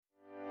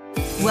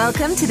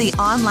Welcome to the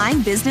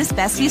Online Business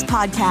Besties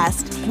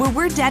podcast, where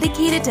we're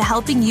dedicated to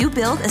helping you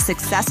build a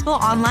successful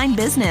online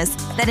business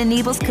that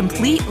enables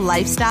complete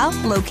lifestyle,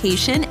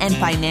 location, and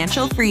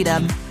financial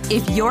freedom.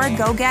 If you're a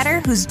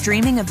go-getter who's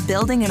dreaming of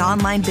building an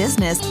online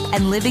business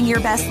and living your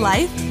best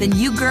life, then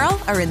you,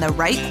 girl, are in the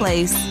right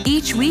place.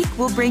 Each week,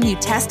 we'll bring you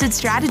tested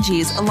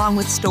strategies along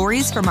with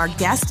stories from our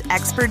guest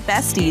expert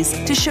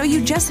besties to show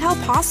you just how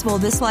possible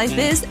this life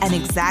is and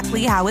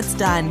exactly how it's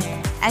done.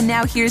 And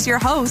now here's your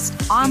host,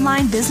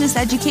 online business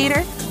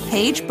educator,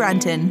 Paige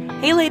Brunton.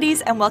 Hey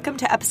ladies, and welcome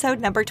to episode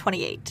number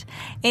 28.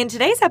 In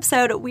today's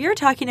episode, we are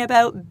talking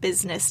about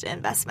business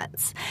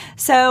investments.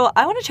 So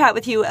I want to chat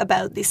with you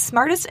about the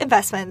smartest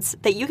investments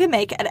that you can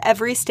make at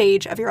every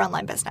stage of your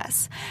online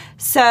business.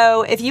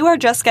 So if you are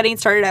just getting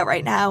started out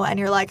right now and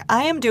you're like,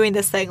 I am doing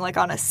this thing like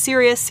on a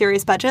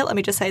serious budget, let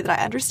me just say that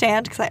I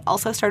understand because I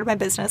also started my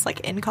business like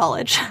in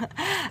college.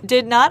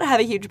 Did not have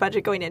a huge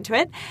budget going into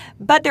it,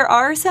 but there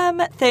are some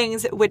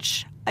things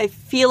which I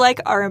feel like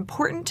are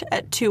important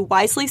to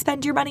wisely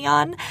spend your money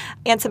on,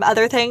 and some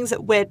other things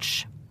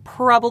which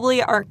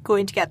probably aren't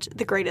going to get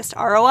the greatest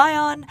ROI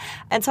on.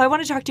 And so I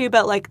want to talk to you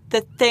about like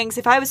the things,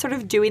 if I was sort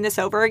of doing this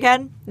over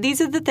again,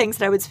 these are the things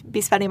that I would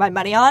be spending my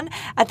money on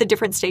at the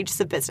different stages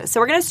of business.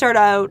 So we're going to start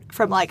out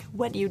from like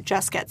when you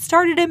just get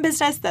started in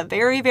business, the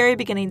very, very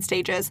beginning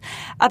stages,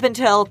 up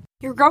until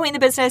you're growing the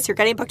business, you're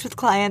getting booked with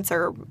clients,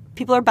 or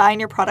people are buying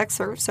your products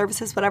or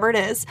services, whatever it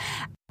is.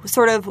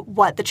 Sort of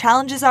what the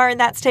challenges are in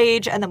that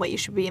stage, and then what you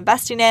should be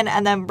investing in,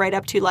 and then right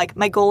up to like,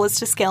 my goal is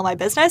to scale my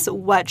business.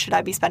 What should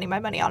I be spending my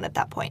money on at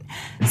that point?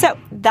 So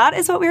that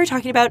is what we were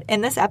talking about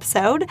in this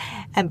episode.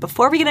 And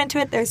before we get into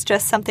it, there's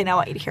just something I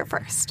want you to hear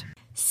first.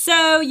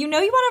 So you know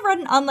you want to run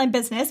an online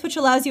business, which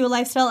allows you a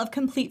lifestyle of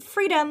complete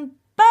freedom,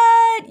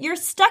 but you're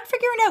stuck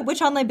figuring out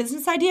which online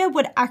business idea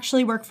would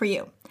actually work for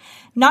you.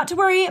 Not to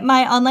worry,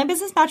 my online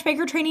business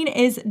matchmaker training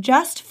is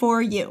just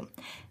for you.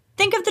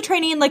 Think of the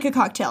training like a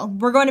cocktail.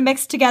 We're going to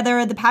mix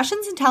together the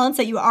passions and talents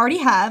that you already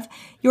have,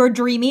 your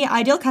dreamy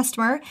ideal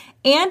customer,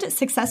 and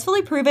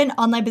successfully proven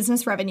online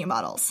business revenue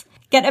models.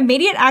 Get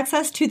immediate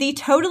access to the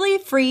totally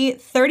free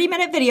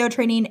 30-minute video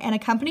training and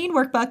accompanying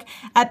workbook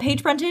at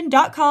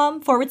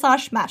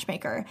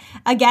paigebrunton.com/matchmaker.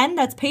 Again,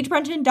 that's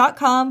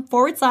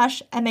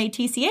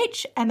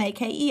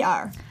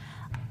paigebrunton.com/matchmaker.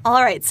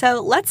 All right,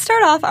 so let's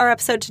start off our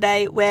episode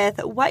today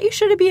with what you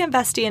should be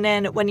investing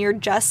in when you're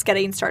just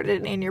getting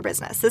started in your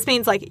business. This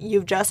means like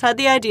you've just had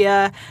the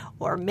idea,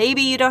 or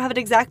maybe you don't have an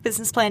exact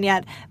business plan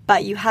yet,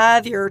 but you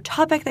have your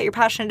topic that you're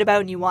passionate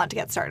about and you want to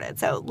get started.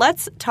 So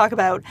let's talk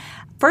about,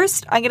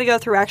 first, I'm going to go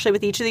through actually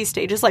with each of these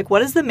stages, like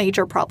what is the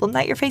major problem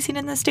that you're facing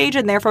in this stage,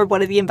 and therefore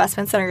what are the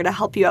investments that are going to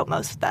help you out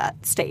most with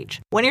that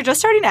stage. When you're just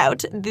starting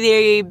out,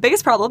 the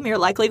biggest problem you're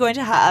likely going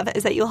to have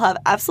is that you'll have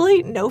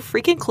absolutely no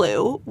freaking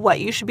clue what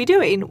you should be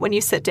doing when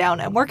you sit down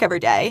and work every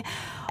day.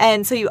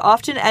 And so you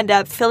often end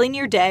up filling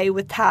your day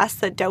with tasks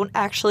that don't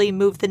actually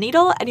move the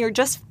needle, and you're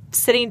just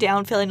sitting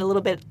down feeling a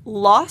little bit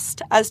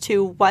lost as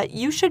to what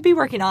you should be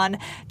working on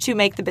to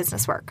make the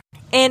business work.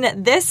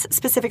 In this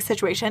specific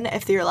situation,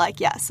 if you're like,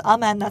 yes,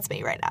 amen, that's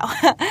me right now,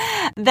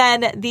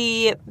 then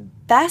the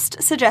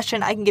best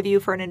suggestion I can give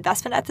you for an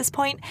investment at this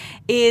point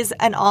is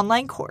an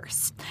online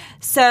course.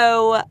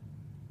 So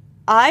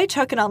I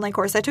took an online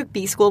course. I took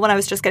B School when I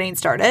was just getting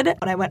started,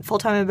 when I went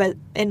full-time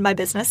in my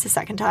business the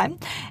second time.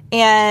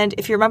 And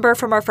if you remember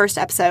from our first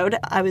episode,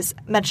 I was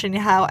mentioning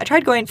how I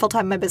tried going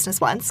full-time in my business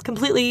once,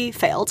 completely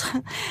failed,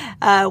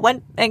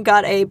 went and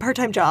got a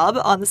part-time job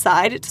on the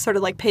side to sort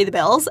of like pay the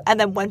bills, and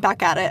then went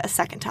back at it a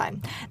second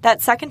time.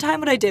 That second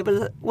time, what I did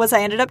was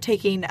I ended up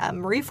taking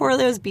Marie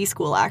Forleo's B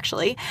School,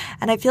 actually.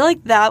 And I feel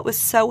like that was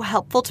so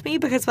helpful to me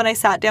because when I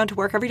sat down to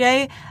work every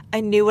day,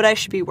 I knew what I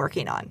should be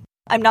working on.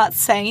 I'm not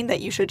saying that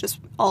you should just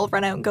all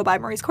run out and go buy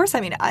Marie's course. I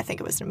mean, I think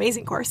it was an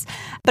amazing course,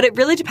 but it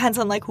really depends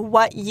on like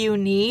what you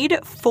need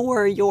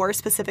for your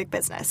specific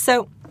business.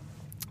 So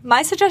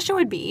my suggestion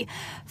would be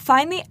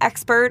find the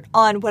expert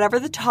on whatever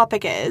the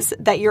topic is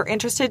that you're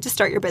interested to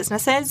start your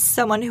business in,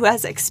 someone who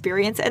has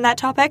experience in that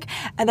topic,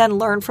 and then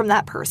learn from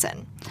that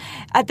person.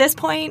 At this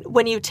point,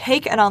 when you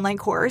take an online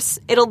course,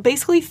 it'll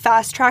basically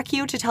fast track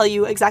you to tell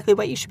you exactly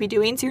what you should be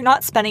doing, so you're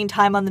not spending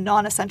time on the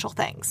non-essential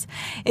things.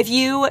 If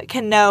you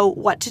can know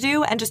what to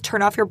do and just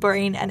turn off your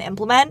brain and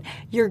implement,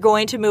 you're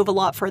going to move a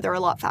lot further, a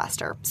lot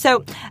faster.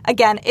 So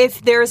again,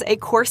 if there's a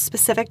course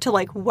specific to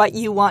like what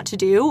you want to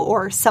do,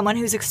 or someone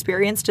who's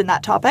experienced in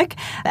that topic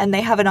and they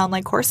have an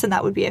online course, then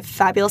that would be a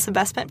fabulous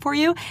investment for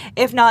you.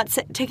 If not,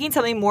 taking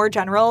something more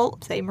general,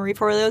 say Marie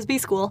Forleo's B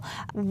School,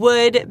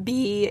 would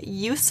be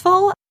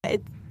useful.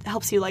 It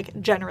helps you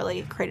like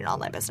generally create an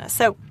online business.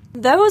 So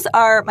those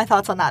are my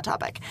thoughts on that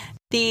topic.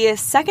 The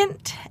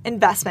second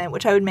investment,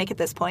 which I would make at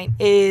this point,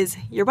 is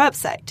your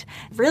website.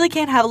 Really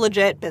can't have a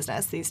legit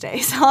business these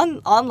days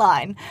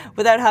online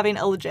without having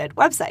a legit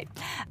website.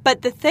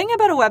 But the thing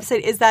about a website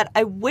is that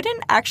I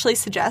wouldn't actually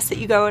suggest that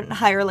you go and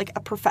hire like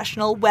a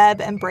professional web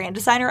and brand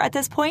designer at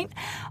this point.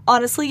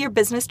 Honestly, your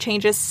business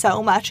changes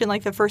so much in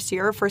like the first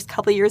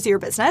couple of years of your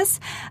business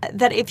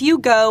that if you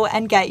go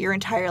and get your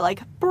entire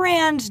like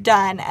brand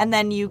done and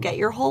then you get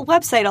your whole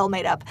website all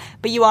made up,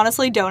 but you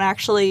honestly don't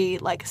actually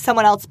like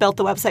someone else built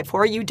the website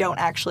for you don't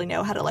actually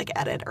know how to like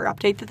edit or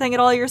update the thing at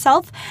all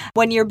yourself.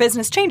 When your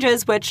business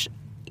changes, which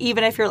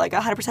even if you're like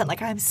 100%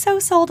 like I'm so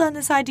sold on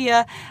this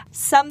idea,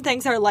 some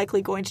things are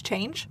likely going to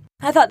change.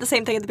 I thought the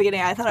same thing at the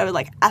beginning. I thought I would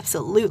like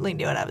absolutely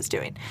knew what I was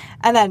doing.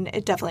 And then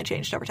it definitely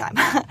changed over time.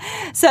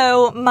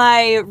 So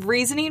my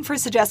reasoning for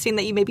suggesting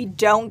that you maybe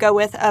don't go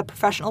with a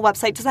professional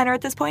website designer at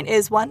this point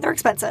is, one, they're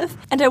expensive.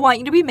 And I want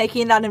you to be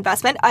making that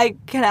investment. I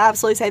can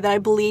absolutely say that I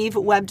believe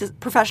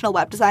professional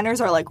web designers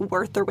are like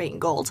worth their weight in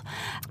gold.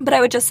 But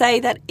I would just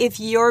say that if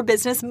your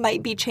business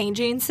might be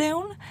changing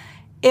soon,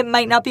 it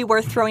might not be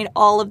worth throwing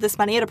all of this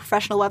money at a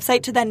professional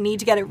website to then need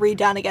to get it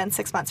redone again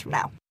 6 months from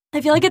now. I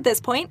feel like at this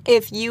point,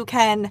 if you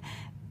can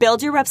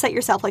build your website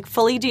yourself, like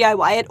fully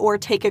DIY it or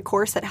take a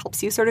course that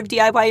helps you sort of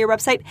DIY your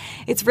website,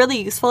 it's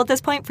really useful at this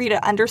point for you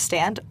to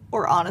understand,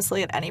 or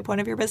honestly at any point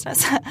of your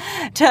business,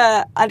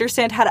 to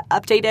understand how to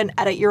update and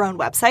edit your own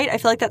website. I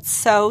feel like that's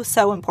so,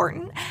 so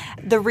important.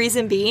 The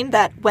reason being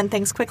that when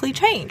things quickly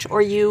change,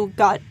 or you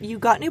got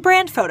new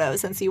brand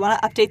photos and so you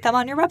want to update them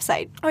on your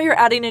website, or you're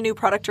adding a new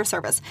product or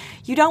service,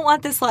 you don't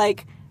want this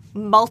like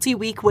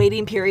multi-week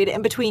waiting period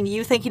in between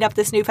you thinking up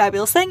this new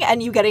fabulous thing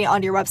and you getting it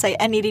on your website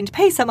and needing to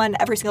pay someone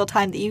every single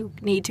time that you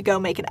need to go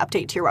make an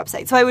update to your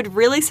website. So I would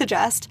really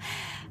suggest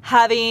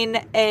having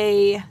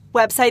a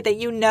website that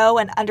you know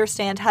and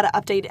understand how to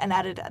update and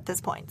edit at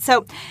this point.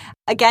 So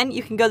again,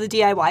 you can go the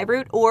DIY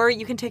route or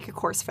you can take a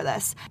course for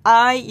this.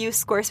 I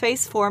use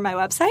Squarespace for my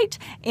website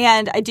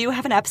and I do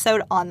have an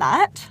episode on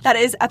that. That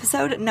is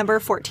episode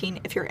number 14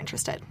 if you're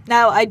interested.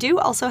 Now, I do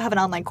also have an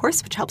online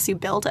course which helps you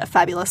build a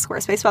fabulous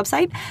Squarespace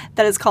website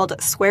that is called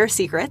Square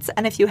Secrets.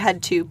 And if you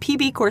head to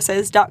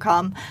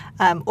pbcourses.com,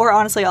 or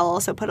honestly, I'll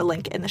also put a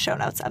link in the show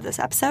notes of this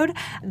episode,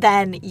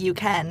 then you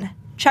can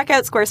check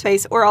out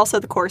Squarespace or also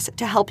the course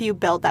to help you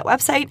build that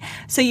website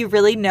so you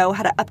really know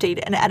how to update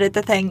and edit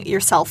the thing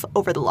yourself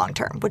over the long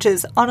term, which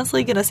is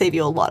honestly going to save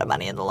you a lot of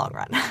money in the long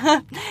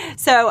run.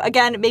 So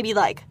again, maybe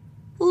like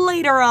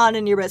later on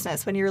in your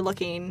business when you're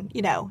looking,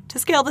 to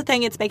scale the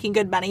thing, it's making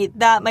good money,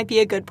 that might be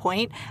a good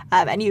point.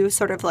 And you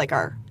sort of like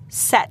are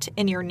set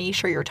in your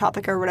niche or your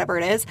topic or whatever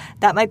it is,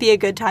 that might be a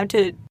good time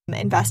to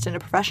invest in a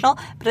professional.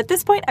 But at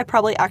this point, I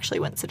probably actually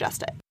wouldn't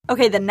suggest it.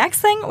 Okay, the next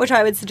thing which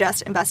I would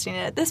suggest investing in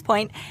at this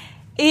point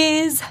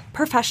is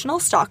professional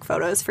stock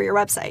photos for your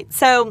website.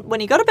 So when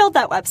you go to build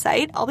that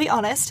website, I'll be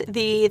honest,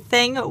 the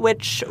thing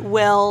which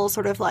will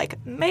sort of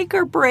like make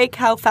or break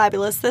how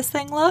fabulous this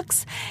thing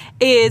looks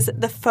is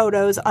the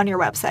photos on your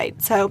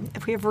website. So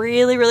if we have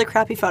really, really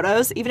crappy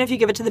photos, even if you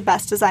give it to the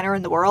best designer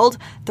in the world,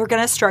 they're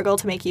going to struggle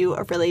to make you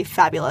a really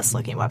fabulous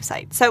looking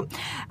website. So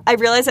I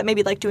realize that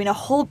maybe like doing a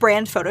whole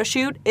brand photo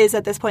shoot is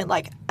at this point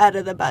like out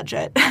of the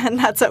budget, and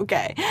that's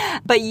okay.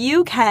 But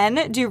you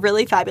can do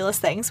really fabulous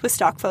things with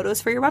stock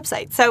photos for your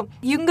website. So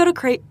you can go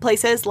to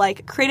places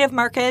like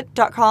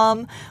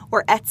creativemarket.com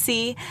or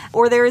Etsy,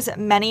 or there's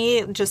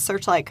many, just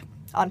search like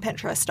on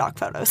Pinterest stock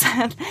photos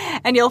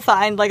and you'll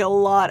find like a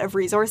lot of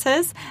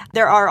resources.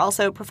 There are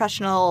also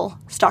professional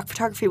stock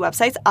photography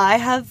websites. I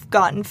have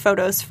gotten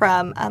photos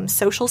from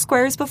Social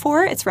Squares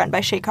before. It's run by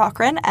Shay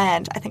Cochran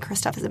and I think her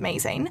stuff is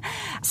amazing.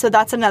 So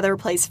that's another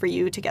place for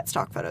you to get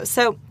stock photos.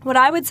 So what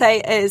I would say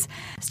is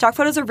stock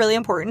photos are really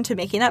important to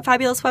making that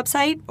fabulous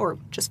website or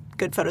just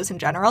good photos in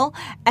general.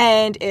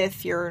 And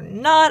if you're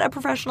not a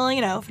professional,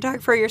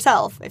 photographer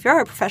yourself, if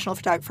you're a professional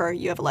photographer,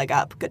 you have a leg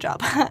up. Good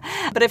job.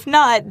 But if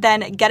not,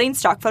 then getting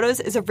stock photos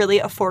is a really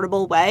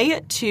affordable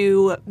way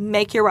to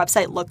make your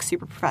website look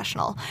super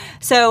professional.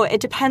 So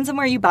it depends on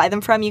where you buy them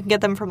from. You can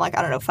get them from like,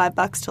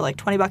 $5 to like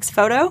 $20 a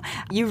photo.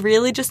 You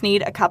really just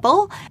need a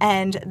couple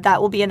and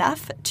that will be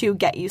enough to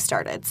get you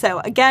started. So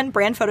again,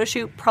 brand photo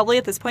shoot probably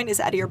at this point is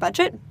out of your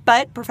budget,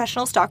 but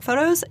professional stock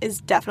photos is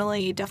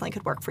definitely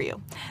could work for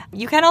you.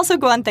 You can also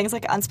go on things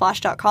like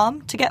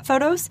unsplash.com to get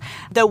photos.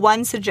 The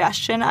one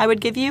suggestion I would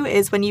give you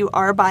is when you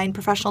are buying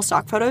professional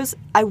stock photos,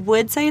 I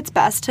would say it's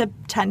best to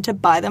tend to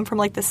buy them from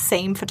like the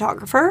same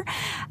photographer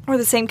or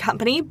the same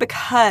company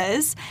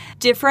because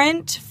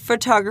different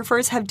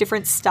photographers have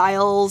different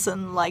styles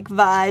and like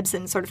vibes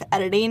and sort of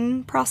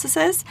editing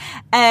processes.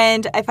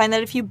 And I find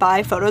that if you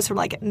buy photos from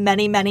like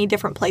many, many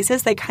different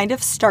places, they kind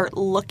of start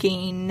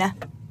looking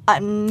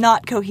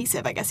not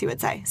cohesive, I guess you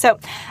would say. So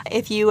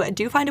if you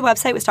do find a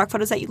website with stock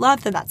photos that you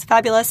love, then that's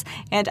fabulous.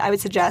 And I would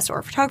suggest, or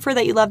a photographer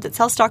that you love that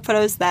sells stock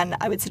photos, then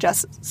I would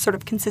suggest sort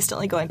of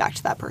consistently going back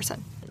to that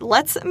person.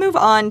 let's move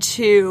on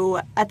to,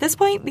 at this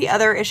point, the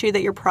other issue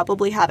that you're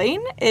probably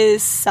having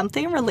is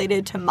something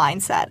related to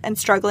mindset and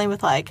struggling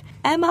with like,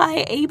 am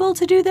I able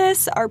to do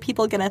this? Are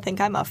people going to think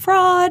I'm a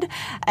fraud?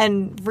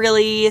 And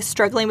really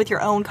struggling with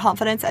your own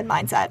confidence and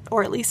mindset,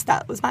 or at least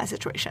that was my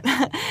situation.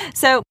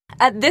 So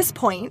at this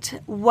point,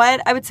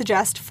 what I would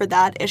suggest for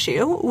that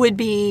issue would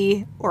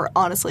be, or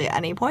honestly at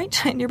any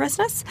point in your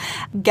business,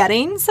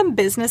 getting some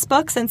business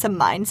books and some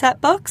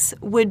mindset books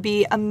would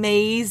be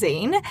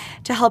amazing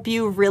to help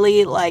you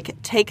really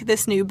like take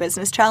this new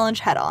business challenge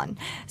head on.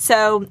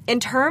 So in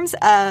terms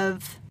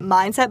of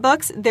mindset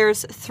books,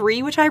 there's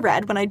 3 which I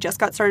read when I just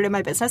got started in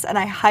my business, and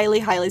I highly,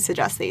 highly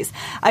suggest these.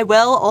 I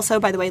will also,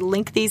 by the way,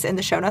 link these in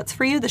the show notes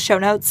for you. The show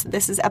notes,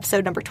 this is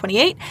episode number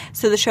 28.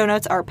 So the show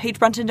notes are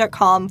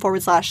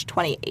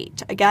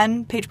paigebrunton.com/28.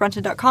 Again,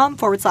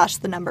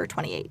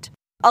 paigebrunton.com/28.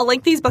 I'll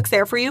link these books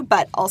there for you,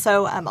 but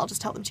also I'll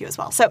just tell them to you as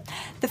well. So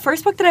the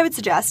first book that I would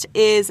suggest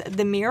is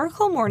The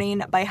Miracle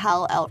Morning by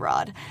Hal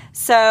Elrod.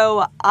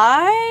 So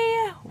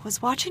I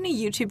was watching a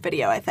YouTube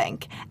video, I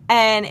think,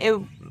 and it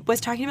was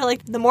talking about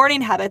like the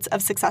morning habits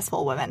of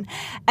successful women.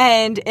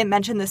 And it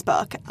mentioned this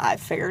book. I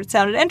figured it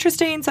sounded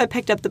interesting, so I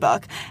picked up the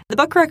book. The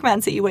book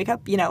recommends that you wake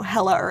up,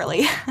 hella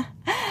early.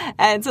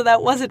 And so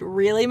that wasn't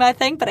really my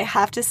thing, but I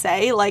have to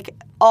say, like,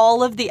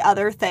 all of the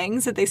other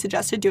things that they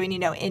suggested doing,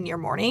 in your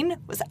morning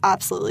was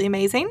absolutely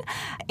amazing.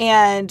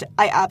 And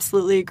I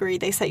absolutely agree.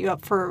 They set you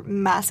up for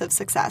massive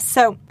success.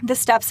 So the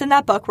steps in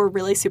that book were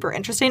really super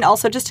interesting.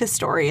 Also, just his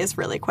story is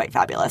really quite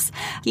fabulous.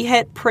 He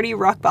hit pretty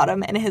rock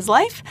bottom in his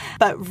life,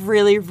 but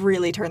really,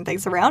 really turned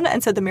things around.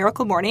 And so the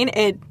Miracle Morning,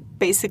 it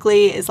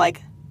basically is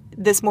like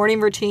this morning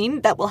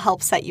routine that will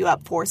help set you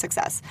up for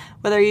success.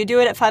 Whether you do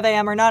it at 5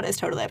 a.m. or not is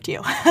totally up to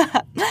you.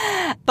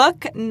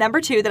 Book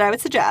number 2 that I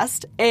would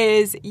suggest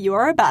is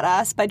You're a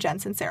Badass by Jen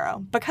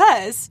Sincero,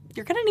 because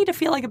you're going to need to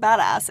feel like a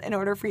badass in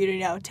order for you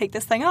to, take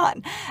this thing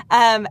on.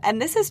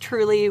 And this is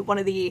truly one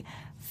of the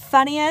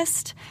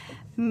funniest,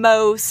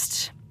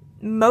 most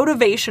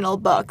motivational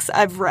books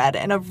I've read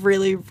in a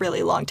really,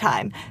 really long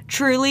time.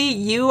 Truly,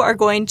 you are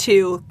going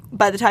to,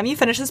 by the time you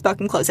finish this book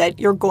and close it,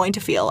 you're going to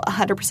feel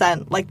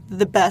 100% like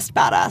the best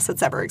badass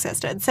that's ever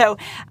existed. So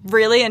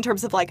really, in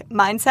terms of like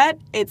mindset,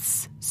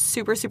 it's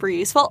super, super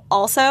useful.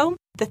 Also,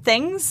 the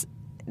things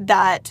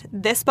that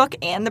this book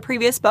and the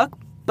previous book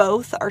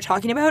both are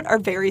talking about are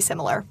very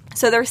similar.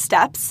 So their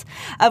steps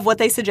of what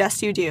they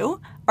suggest you do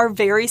are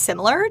very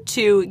similar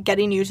to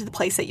getting you to the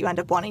place that you end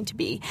up wanting to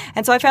be.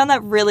 And so I found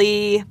that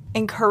really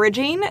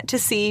encouraging to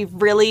see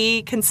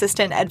really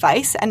consistent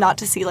advice and not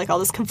to see like all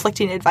this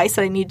conflicting advice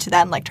that I need to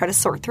then like try to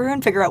sort through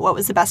and figure out what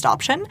was the best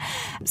option.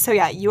 So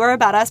yeah, You Are a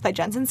Badass by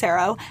Jen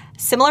Sincero.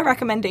 Similar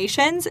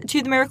recommendations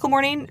to The Miracle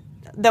Morning,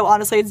 though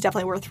honestly it's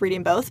definitely worth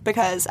reading both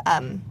because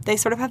they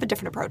sort of have a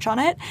different approach on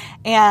it.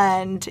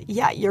 And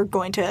yeah, you're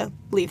going to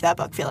leave that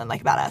book feeling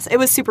like a badass. It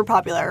was super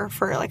popular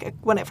for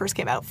when it first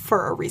came out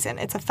for a reason.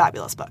 It's a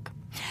fabulous book.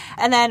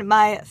 And then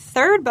my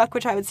third book,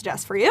 which I would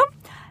suggest for you,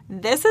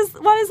 this is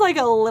one is like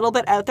a little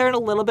bit out there and a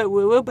little bit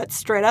woo-woo, but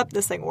straight up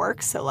this thing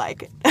works. So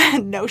like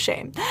no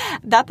shame.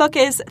 That book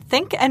is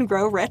Think and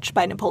Grow Rich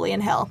by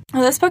Napoleon Hill.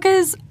 Now, this book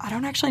is, I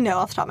don't actually know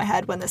off the top of my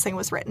head when this thing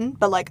was written,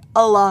 but like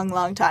a long,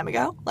 long time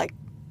ago, like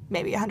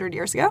maybe 100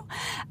 years ago.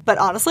 But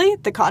honestly,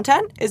 the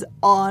content is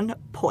on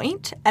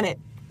point and it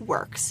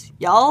works.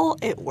 Y'all,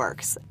 it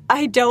works.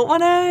 I don't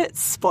want to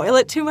spoil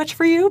it too much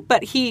for you,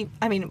 but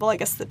I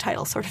guess the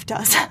title sort of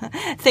does.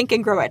 Think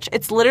and Grow Rich.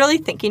 It's literally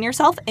thinking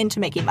yourself into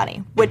making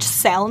money, which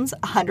sounds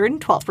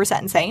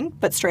 112% insane,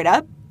 but straight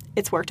up,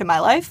 it's worked in my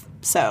life,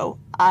 so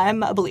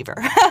I'm a believer.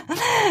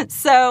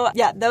 So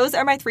yeah, those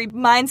are my 3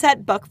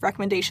 mindset book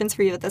recommendations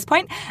for you at this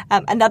point.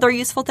 Another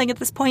useful thing at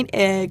this point,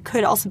 it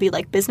could also be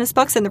like business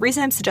books. And the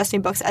reason I'm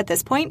suggesting books at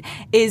this point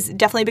is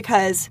definitely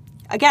because,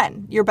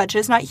 again, your budget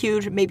is not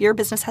huge. Maybe your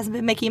business hasn't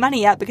been making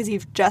money yet because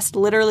you've just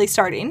literally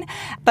starting,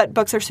 but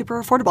books are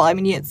super affordable. I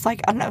mean, it's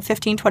like, I don't know,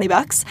 $15,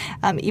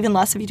 $20, even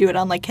less if you do it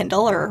on like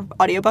Kindle or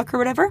audiobook or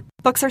whatever.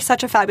 Books are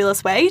such a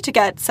fabulous way to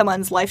get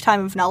someone's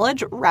lifetime of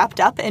knowledge wrapped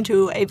up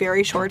into a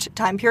very short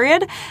time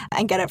period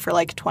and get it for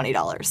like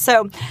 $20.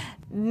 So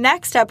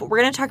next up, we're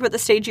going to talk about the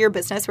stage of your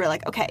business where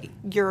like, okay,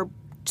 you're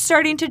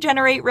starting to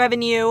generate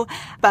revenue,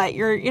 but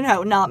you're,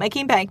 not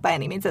making bank by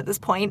any means at this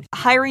point.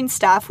 Hiring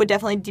staff would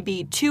definitely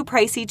be too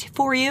pricey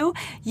for you.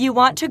 You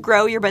want to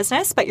grow your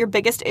business, but your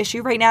biggest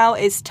issue right now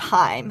is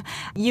time.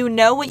 You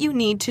know what you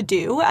need to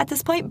do at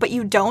this point, but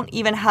you don't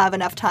even have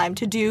enough time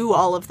to do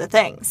all of the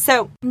things.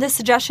 So the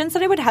suggestions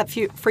that I would have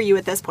for you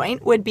at this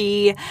point would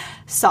be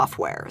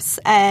softwares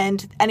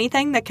and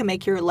anything that can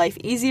make your life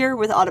easier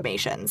with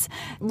automations.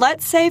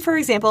 Let's say, for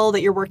example,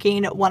 that you're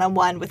working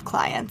one-on-one with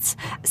clients.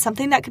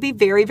 Something that could be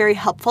very, very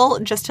helpful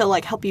just to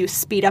like help you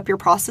speed up your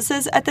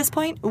processes at this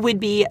point would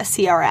be a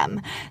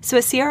CRM. So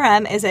a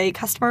CRM is a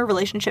customer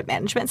relationship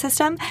management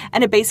system,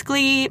 and it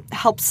basically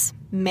helps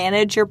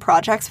manage your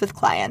projects with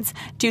clients.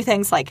 Do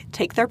things like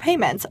take their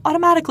payments,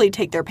 automatically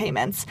take their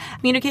payments,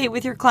 communicate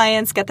with your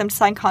clients, get them to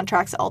sign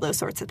contracts, all those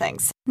sorts of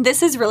things.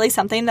 This is really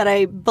something that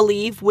I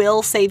believe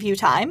will save you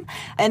time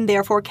and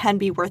therefore can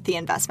be worth the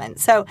investment.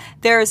 So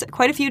there's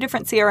quite a few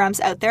different CRMs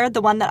out there. The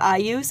one that I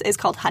use is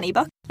called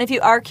Honeybook. If you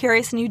are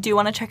curious and you do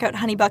want to check out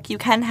Honeybook, you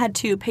can head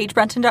to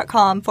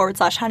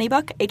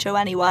paigebrunton.com/honeybook,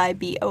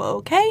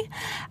 HONEYBOOK,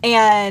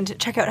 and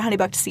check out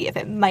Honeybook to see if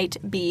it might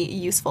be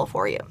useful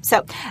for you.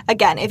 So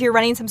again, if you're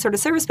running some sort of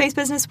service-based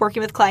business,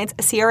 working with clients,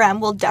 a CRM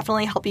will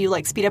definitely help you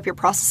like speed up your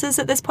processes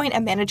at this point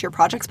and manage your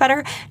projects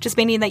better, just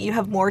meaning that you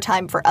have more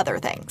time for other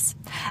things.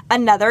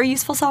 Another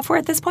useful software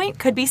at this point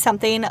could be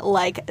something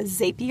like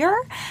Zapier.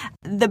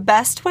 The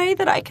best way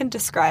that I can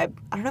describe,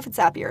 I don't know if it's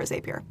Zapier or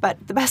Zapier, but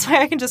the best way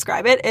I can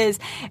describe it is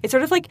it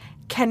sort of like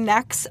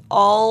connects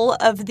all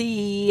of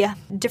the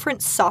different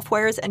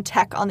softwares and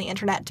tech on the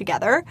internet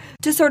together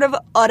to sort of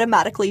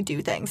automatically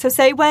do things. So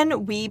say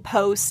when we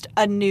post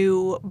a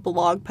new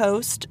blog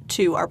post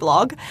to our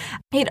blog,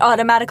 it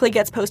automatically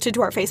gets posted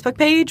to our Facebook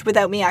page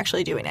without me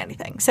actually doing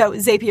anything. So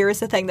Zapier is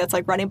the thing that's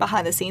like running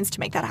behind the scenes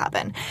to make that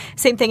happen.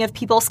 Same thing if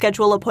people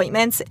schedule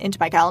appointments into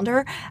my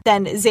calendar,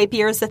 then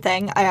Zapier is the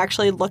thing. I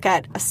actually look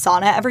at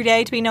Asana every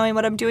day to be knowing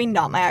what I'm doing,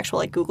 not my actual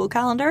like Google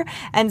Calendar.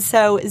 And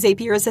so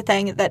Zapier is the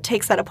thing that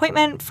takes that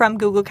appointment from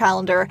Google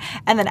Calendar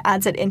and then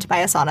adds it into my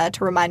Asana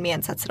to remind me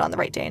and sets it on the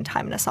right day and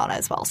time in Asana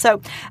as well.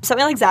 So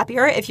something like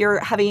Zapier, if you're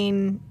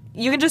having,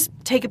 you can just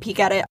take a peek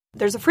at it.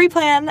 There's a free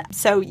plan,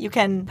 so you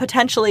can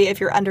potentially, if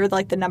you're under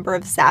like the number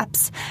of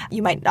zaps,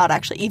 you might not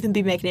actually even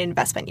be making an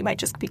investment. You might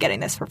just be getting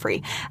this for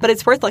free. But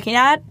it's worth looking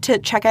at to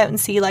check out and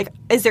see like,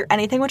 is there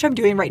anything which I'm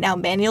doing right now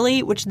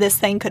manually, which this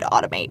thing could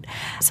automate?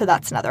 So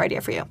that's another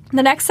idea for you.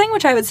 The next thing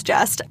which I would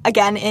suggest,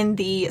 again, in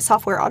the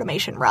software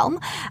automation realm,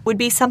 would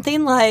be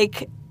something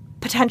like,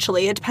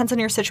 potentially, it depends on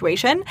your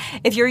situation.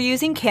 If you're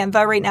using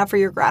Canva right now for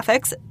your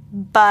graphics,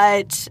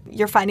 but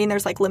you're finding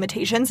there's like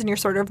limitations and you're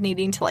sort of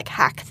needing to like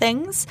hack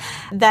things,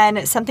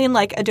 then something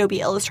like Adobe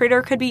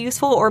Illustrator could be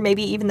useful, or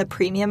maybe even the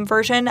premium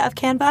version of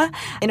Canva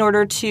in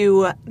order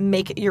to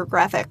make your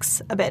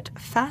graphics a bit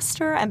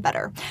faster and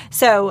better.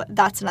 So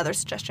that's another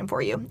suggestion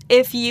for you.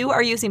 If you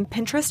are using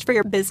Pinterest for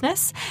your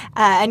business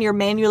and you're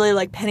manually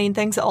like pinning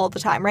things all the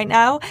time right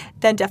now,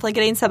 then definitely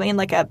getting something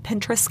like a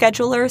Pinterest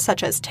scheduler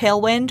such as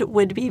Tailwind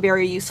would be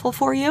very useful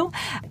for you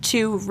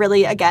to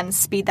really, again,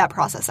 speed that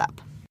process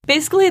up.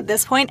 Basically, at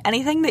this point,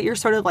 anything that you're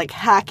sort of like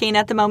hacking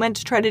at the moment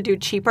to try to do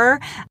cheaper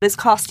is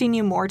costing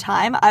you more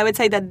time. I would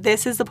say that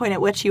this is the point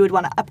at which you would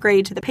want to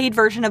upgrade to the paid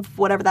version of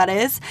whatever that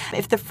is,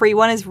 if the free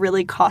one is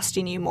really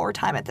costing you more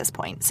time at this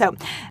point. So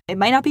it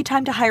might not be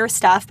time to hire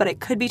staff, but it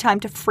could be time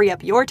to free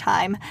up your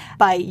time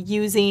by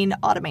using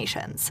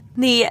automations.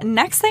 The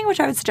next thing which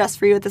I would suggest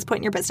for you at this point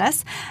in your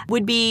business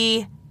would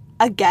be,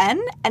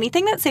 again,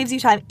 anything that saves you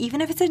time,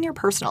 even if it's in your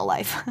personal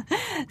life.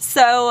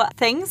 So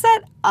things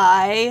that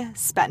I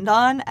spend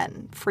on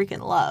and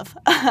freaking love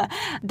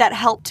that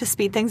help to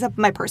speed things up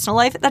in my personal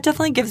life, that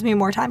definitely gives me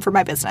more time for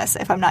my business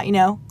if I'm not,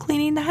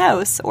 cleaning the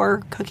house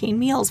or cooking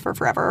meals for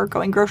forever or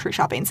going grocery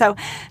shopping. So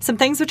some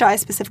things which I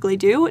specifically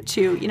do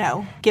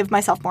to, give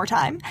myself more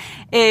time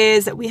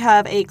is we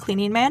have a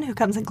cleaning man who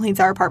comes and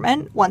cleans our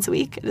apartment once a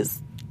week. It is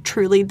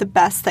truly the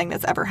best thing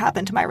that's ever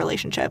happened to my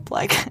relationship.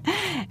 Like,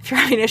 if you're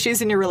having issues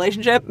in your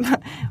relationship,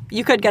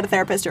 you could get a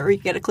therapist or you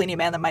could get a cleaning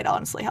man that might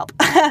honestly help.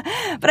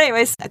 But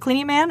anyways, a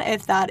cleaning man,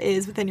 if that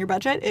is within your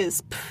budget,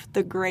 is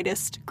the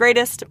greatest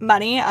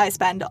money I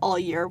spend all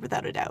year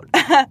without a doubt.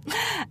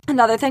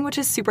 Another thing which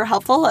is super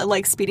helpful at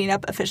like speeding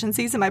up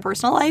efficiencies in my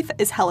personal life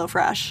is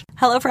HelloFresh.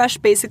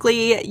 HelloFresh,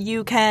 basically,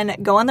 you can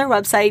go on their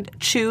website,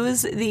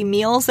 choose the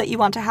meals that you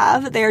want to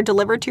have. They are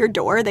delivered to your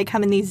door. They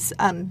come in these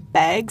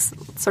bags,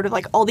 sort of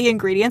like all the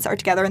ingredients are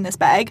together in this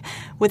bag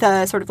with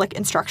a sort of like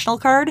instructional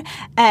card,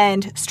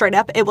 and straight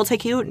up it will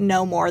take you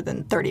no more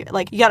than 30.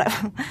 Like, you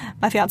gotta,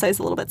 my fiance is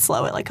a little bit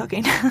slow at like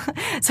cooking,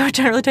 so it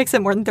generally takes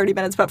him more than 30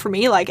 minutes. But for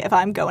me, like, if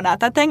I'm going at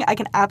that thing, I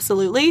can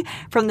absolutely,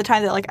 from the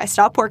time that like I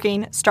stop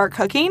working, start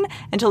cooking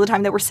until the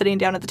time that we're sitting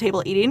down at the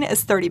table eating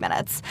is 30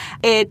 minutes.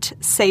 It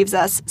saves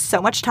us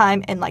so much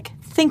time in like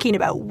thinking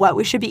about what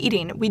we should be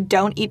eating. We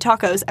don't eat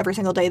tacos every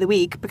single day of the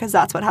week because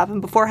that's what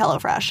happened before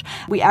HelloFresh.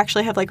 We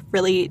actually have like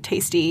really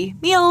tasty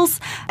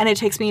meals, and it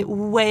takes me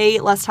way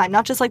less time,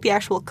 not just like the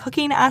actual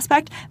cooking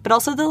aspect, but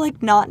also the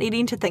like not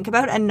needing to think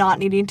about and not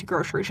needing to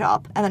grocery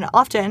shop. And then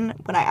often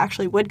when I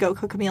actually would go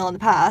cook a meal in the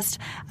past,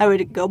 I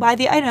would go buy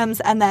the items,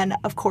 and then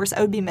of course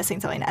I would be missing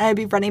something and I'd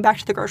be running back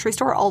to the grocery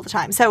store all the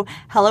time. So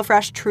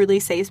HelloFresh truly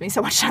saves me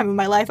so much time in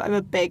my life. I'm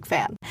a big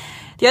fan.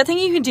 The other thing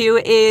you can do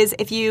is,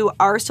 if you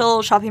are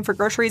still shopping for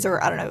groceries,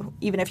 or I don't know,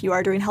 even if you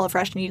are doing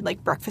HelloFresh and you need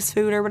like breakfast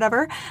food or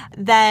whatever,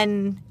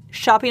 then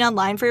shopping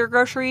online for your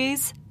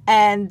groceries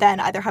and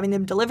then either having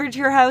them delivered to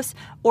your house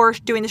or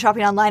doing the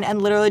shopping online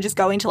and literally just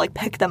going to like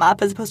pick them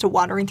up as opposed to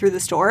wandering through the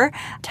store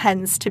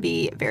tends to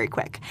be very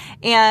quick.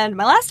 And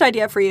my last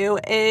idea for you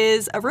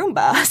is a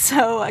Roomba.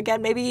 So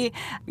again, maybe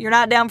you're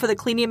not down for the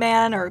cleaning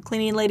man or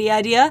cleaning lady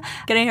idea,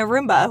 getting a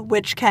Roomba,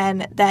 which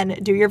can then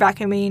do your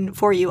vacuuming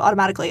for you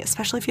automatically,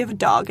 especially if you have a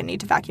dog and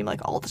need to vacuum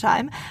like all the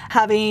time.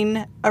 Having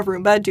a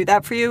Roomba do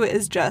that for you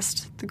is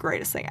just the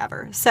greatest thing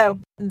ever. So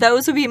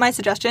those would be my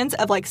suggestions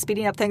of like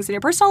speeding up things in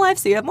your personal life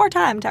so you have more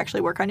time to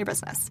actually work on your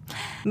business.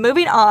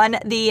 Moving on,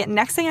 the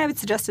next thing I would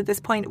suggest at this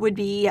point would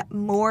be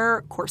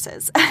more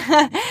courses.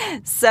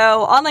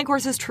 So online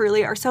courses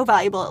truly are so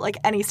valuable at like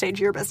any stage of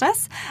your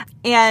business.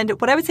 And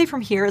what I would say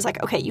from here is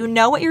like, okay, you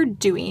know what you're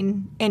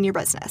doing in your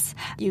business.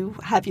 You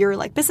have your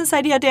like business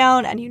idea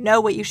down and you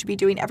know what you should be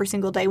doing every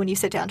single day when you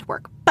sit down to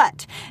work.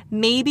 But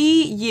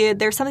maybe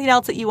there's something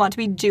else that you want to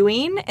be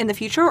doing in the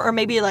future, or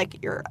maybe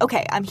like you're,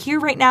 okay, I'm here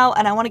right now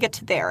and I want to get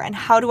to there. And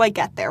how do I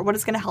get there? What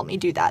is going to help me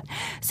do that?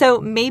 So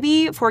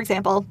maybe, for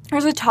example,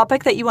 there's a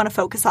topic that you want to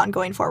focus on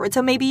going forward.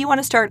 So maybe you want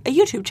to start a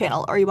YouTube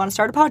channel, or you want to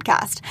start a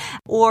podcast,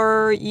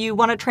 or you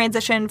want to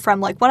transition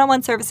from like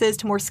one-on-one services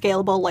to more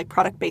scalable like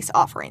product-based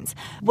offerings.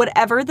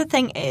 Whatever the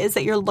thing is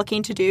that you're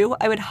looking to do,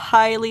 I would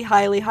highly,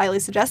 highly, highly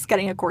suggest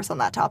getting a course on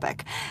that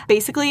topic.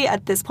 Basically,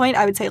 at this point,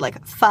 I would say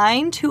like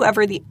find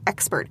whoever the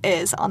expert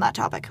is on that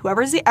topic.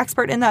 Whoever is the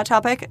expert in that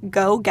topic,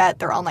 go get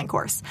their online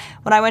course.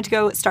 When I went to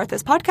go start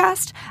this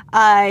podcast,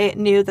 I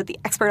knew that the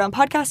expert on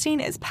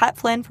podcasting is Pat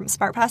Flynn from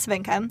Smart Passive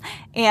Income.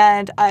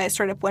 And I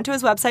straight up went to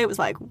his website, was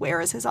like, where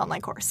is his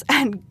online course?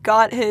 And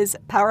got his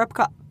Power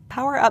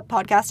Up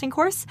podcasting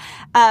course.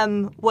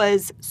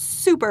 Was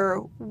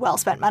super well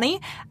spent money.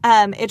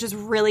 It just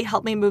really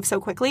helped me move so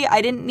quickly.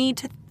 I didn't need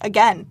to,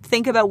 again,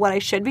 think about what I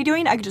should be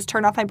doing. I could just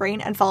turn off my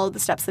brain and follow the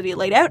steps that he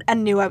laid out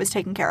and knew I was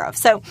taken care of.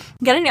 So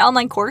getting an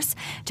online course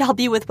to help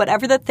you with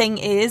whatever the thing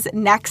is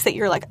next that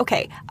you're like,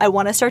 okay, I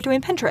want to start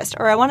doing Pinterest,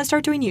 or I want to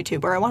start doing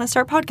YouTube, or I want to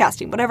start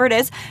podcasting, whatever it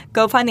is,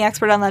 go find the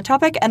expert on that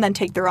topic and then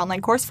take their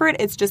online course for it.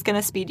 It's just going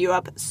to speed you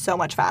up so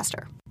much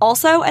faster.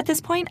 Also, at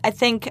this point, I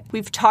think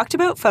we've talked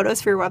about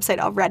photos for your website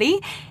already.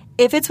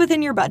 If it's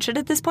within your budget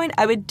at this point,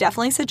 I would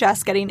definitely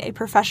suggest getting a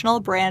professional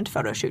brand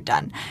photo shoot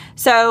done.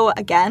 So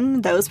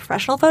again, those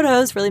professional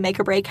photos really make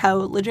or break how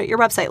legit your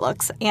website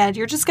looks. And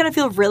you're just going to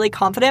feel really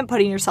confident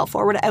putting yourself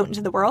forward out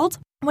into the world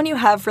when you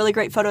have really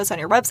great photos on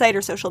your website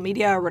or social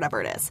media or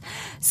whatever it is.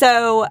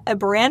 So a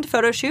brand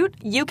photo shoot,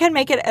 you can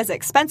make it as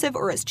expensive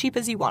or as cheap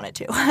as you want it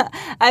to.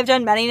 I've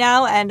done many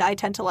now, and I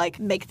tend to like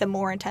make them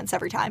more intense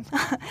every time.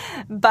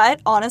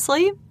 But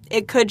honestly,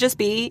 it could just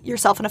be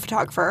yourself and a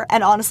photographer.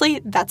 And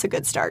honestly, that's a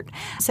good start.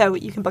 So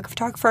you can book a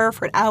photographer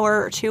for an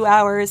hour or 2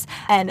 hours,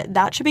 and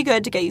that should be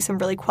good to get you some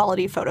really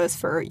quality photos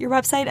for your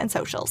website and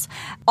socials.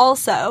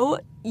 Also,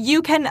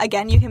 you can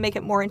make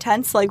it more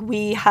intense. Like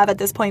we have at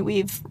this point,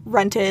 we've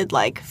rented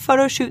like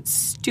photo shoot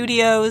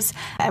studios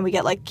and we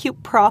get like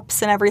cute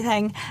props and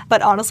everything.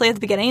 But honestly, at the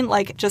beginning,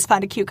 like just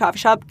find a cute coffee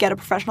shop, get a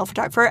professional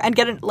photographer, and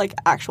get an like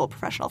actual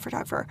professional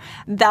photographer.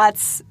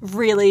 That's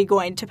really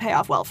going to pay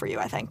off well for you,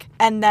 I think.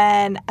 And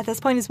then at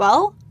this point as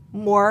well,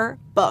 more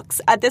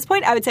books. At this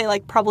point, I would say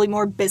like probably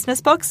more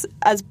business books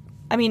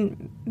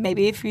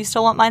maybe if you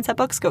still want mindset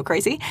books, go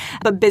crazy.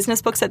 But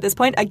business books at this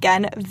point,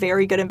 again,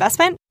 very good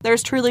investment.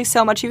 There's truly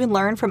so much you can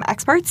learn from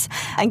experts,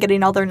 and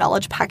getting all their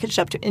knowledge packaged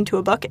up into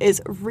a book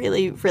is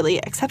really, really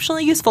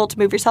exceptionally useful to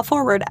move yourself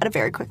forward at a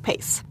very quick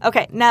pace.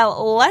 Okay, now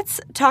let's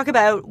talk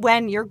about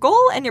when your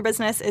goal in your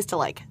business is to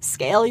like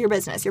scale your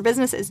business. Your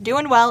business is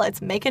doing well,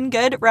 it's making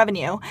good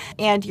revenue,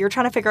 and you're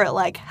trying to figure out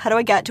like, how do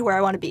I get to where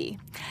I want to be?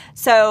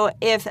 So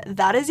if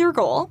that is your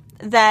goal,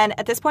 then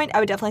at this point, I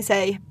would definitely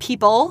say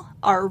people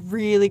are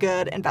really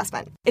good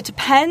investment. It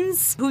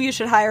depends who you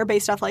should hire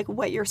based off like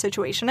what your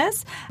situation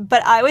is.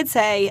 But I would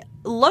say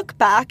look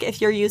back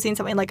if you're using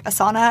something like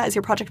Asana as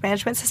your project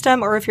management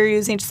system, or if you're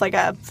using just like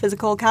a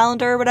physical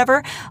calendar or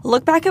whatever,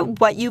 look back at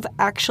what you've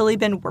actually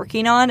been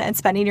working on and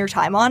spending your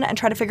time on, and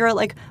try to figure out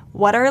like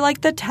what are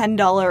like the $10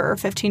 or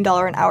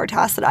 $15 an hour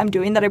tasks that I'm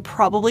doing that I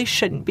probably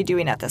shouldn't be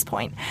doing at this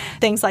point.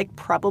 Things like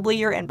probably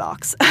your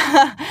inbox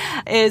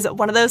is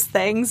one of those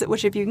things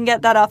which if you can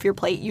get that off your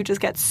plate, you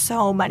just get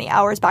so many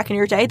hours back in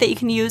your day that you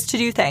can use to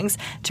do things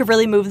to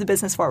really move the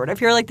business forward.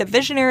 If you're like the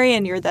visionary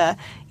and you're the,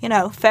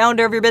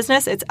 founder of your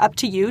business, it's up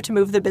to you to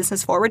move the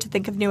business forward, to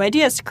think of new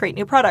ideas, to create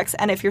new products.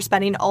 And if you're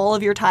spending all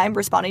of your time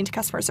responding to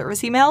customer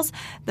service emails,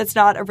 that's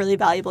not a really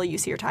valuable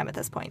use of your time at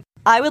this point.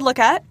 I would look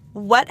at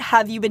what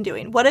have you been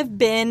doing? What have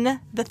been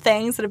the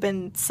things that have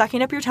been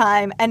sucking up your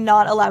time and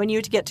not allowing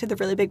you to get to the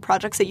really big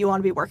projects that you want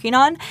to be working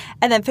on?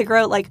 And then figure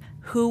out like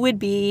who would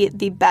be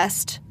the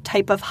best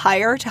type of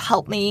hire to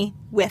help me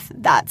with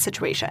that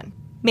situation.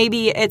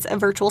 Maybe it's a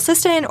virtual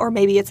assistant, or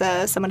maybe it's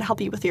someone to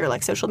help you with your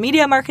like social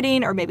media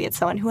marketing, or maybe it's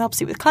someone who helps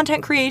you with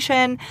content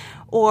creation,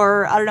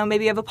 or I don't know,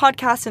 maybe you have a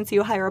podcast and so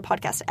you hire a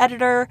podcast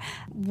editor.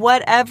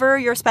 Whatever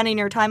you're spending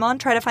your time on,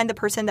 try to find the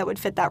person that would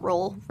fit that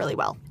role really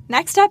well.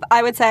 Next up,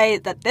 I would say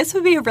that this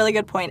would be a really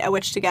good point at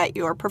which to get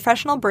your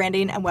professional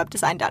branding and web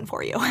design done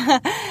for you.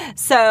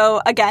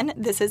 So again,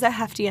 this is a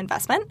hefty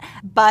investment,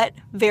 but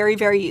very,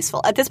 very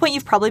useful. At this point,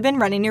 you've probably been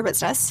running your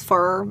business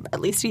for at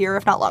least a year,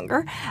 if not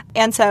longer.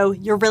 And so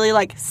you're really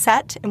like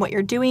set in what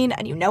you're doing,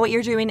 and you know what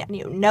you're doing, and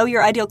you know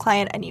your ideal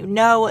client, and you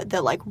know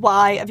the like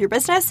why of your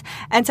business.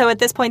 And so at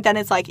this point, then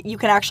it's like you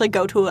can actually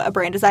go to a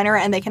brand designer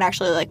and they can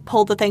actually like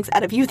pull the things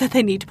out of you that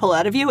they need to pull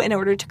out of you in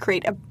order to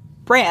create a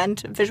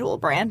brand, visual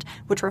brand,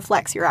 which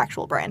reflects your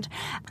actual brand.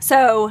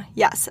 So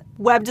yes,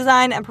 web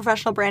design and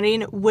professional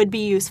branding would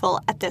be useful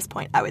at this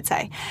point, I would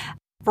say.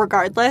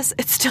 Regardless,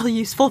 it's still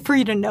useful for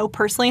you to know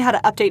personally how to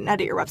update and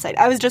edit your website.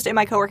 I was just in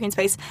my co-working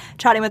space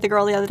chatting with a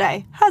girl the other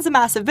day, has a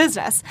massive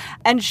business.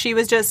 And she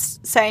was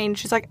just saying,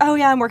 she's like, oh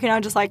yeah, I'm working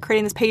on just like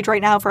creating this page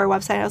right now for our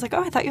website. I was like,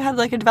 oh, I thought you had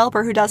like a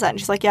developer who does that. And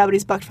she's like, yeah, but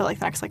he's booked for like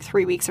the next like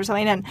 3 weeks or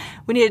something. And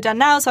we need it done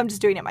now. So I'm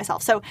just doing it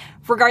myself. So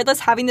regardless,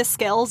 having the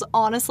skills,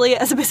 honestly,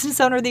 as a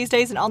business owner these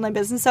days, an online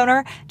business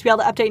owner, to be able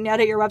to update and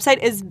edit your website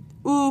is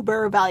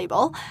uber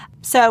valuable.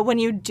 So when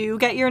you do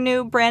get your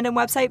new brand and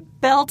website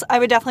built, I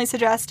would definitely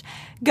suggest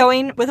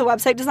going with a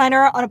website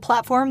designer on a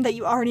platform that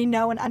you already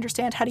know and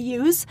understand how to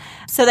use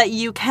so that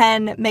you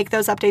can make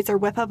those updates or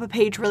whip up a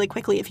page really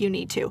quickly if you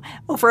need to.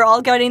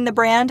 Overall, getting the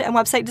brand and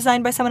website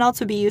designed by someone else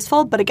would be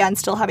useful, but again,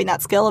 still having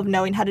that skill of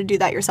knowing how to do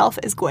that yourself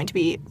is going to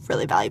be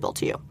really valuable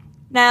to you.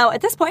 Now,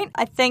 at this point,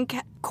 I think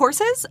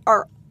courses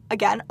are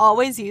again,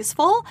 always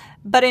useful,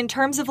 but in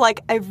terms of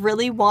like, I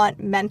really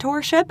want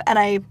mentorship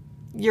and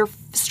you're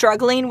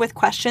struggling with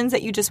questions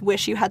that you just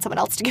wish you had someone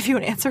else to give you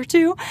an answer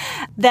to,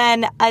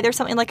 then either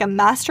something like a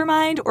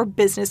mastermind or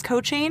business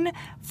coaching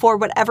for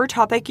whatever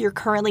topic you're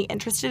currently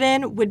interested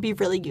in would be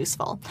really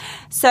useful.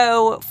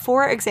 So,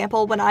 for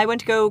example, when I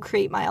went to go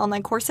create my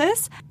online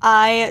courses,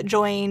 I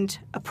joined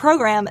a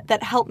program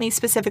that helped me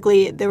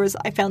specifically.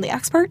 I found the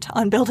expert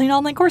on building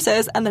online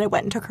courses, and then I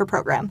went and took her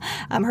program,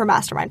 her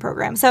mastermind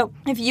program. So,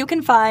 if you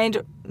can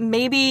find,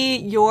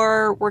 maybe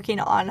you're working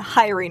on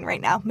hiring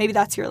right now. Maybe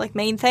that's your like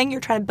main thing.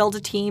 You're trying to build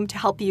a team to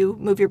help you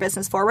move your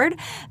business forward.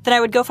 Then I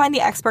would go find the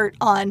expert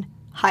on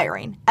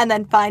hiring and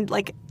then find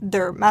like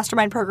their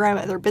mastermind program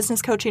or their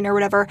business coaching or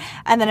whatever,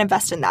 and then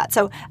invest in that.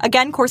 So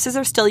again, courses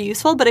are still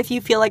useful, but if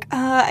you feel like,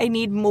 I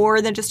need more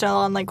than just an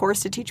online course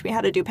to teach me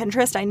how to do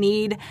Pinterest, I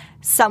need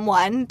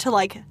someone to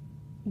like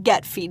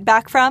get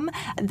feedback from,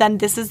 then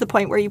this is the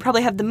point where you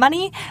probably have the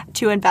money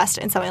to invest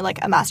in something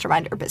like a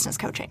mastermind or business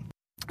coaching.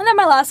 And then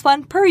my last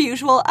one, per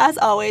usual, as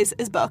always,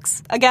 is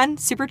books. Again,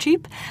 super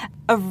cheap,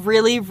 a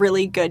really,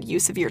 really good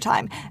use of your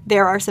time.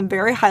 There are some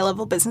very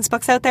high-level business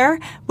books out there,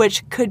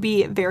 which could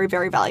be very,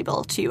 very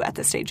valuable to you at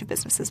this stage of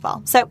business as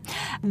well. So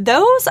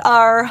those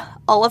are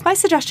all of my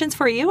suggestions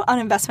for you on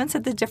investments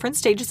at the different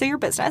stages of your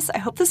business. I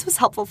hope this was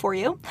helpful for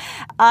you.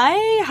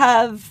 I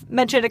have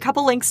mentioned a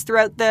couple links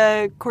throughout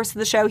the course of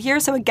the show here.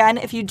 So again,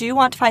 if you do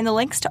want to find the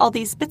links to all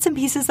these bits and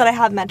pieces that I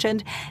have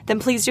mentioned, then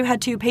please do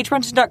head to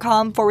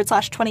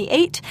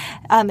paigebrunton.com/28.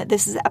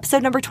 This is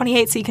episode number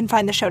 28, so you can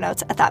find the show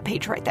notes at that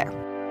page right there.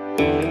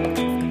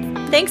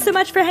 Thanks so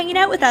much for hanging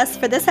out with us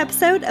for this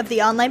episode of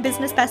the Online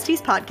Business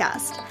Besties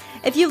podcast.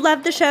 If you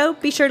loved the show,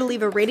 be sure to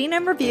leave a rating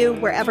and review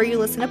wherever you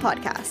listen to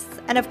podcasts.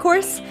 And of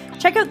course,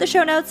 check out the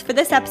show notes for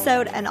this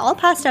episode and all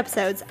past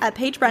episodes at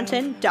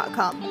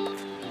paigebrunton.com.